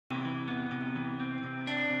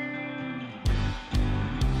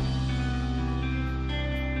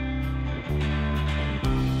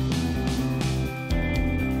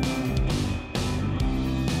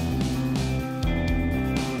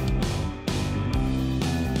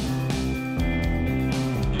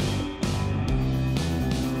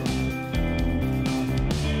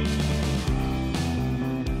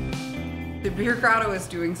Beer Grotto is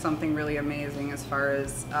doing something really amazing as far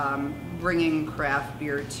as bringing craft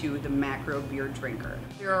beer to the macro beer drinker.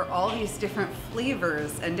 There are all these different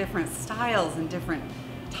flavors and different styles and different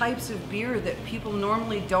types of beer that people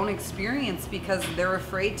normally don't experience because they're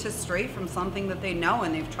afraid to stray from something that they know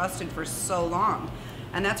and they've trusted for so long.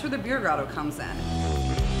 And that's where the Beer Grotto comes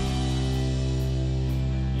in.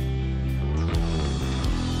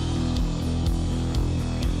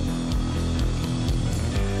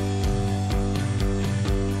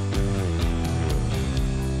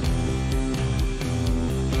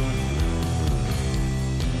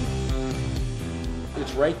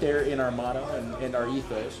 It's right there in our motto and our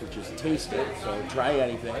ethos, which is taste it, so try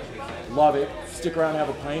anything, love it, stick around and have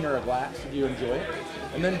a pint or a glass if you enjoy it,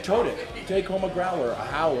 and then tote it. Take home a growler, a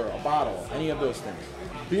howler, a bottle, any of those things.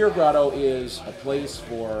 Beer Grotto is a place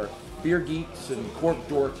for beer geeks and cork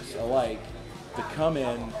dorks alike to come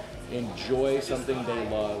in, enjoy something they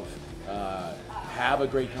love, have a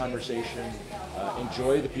great conversation,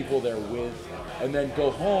 enjoy the people they're with, and then go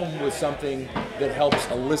home with something that helps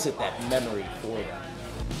elicit that memory for them.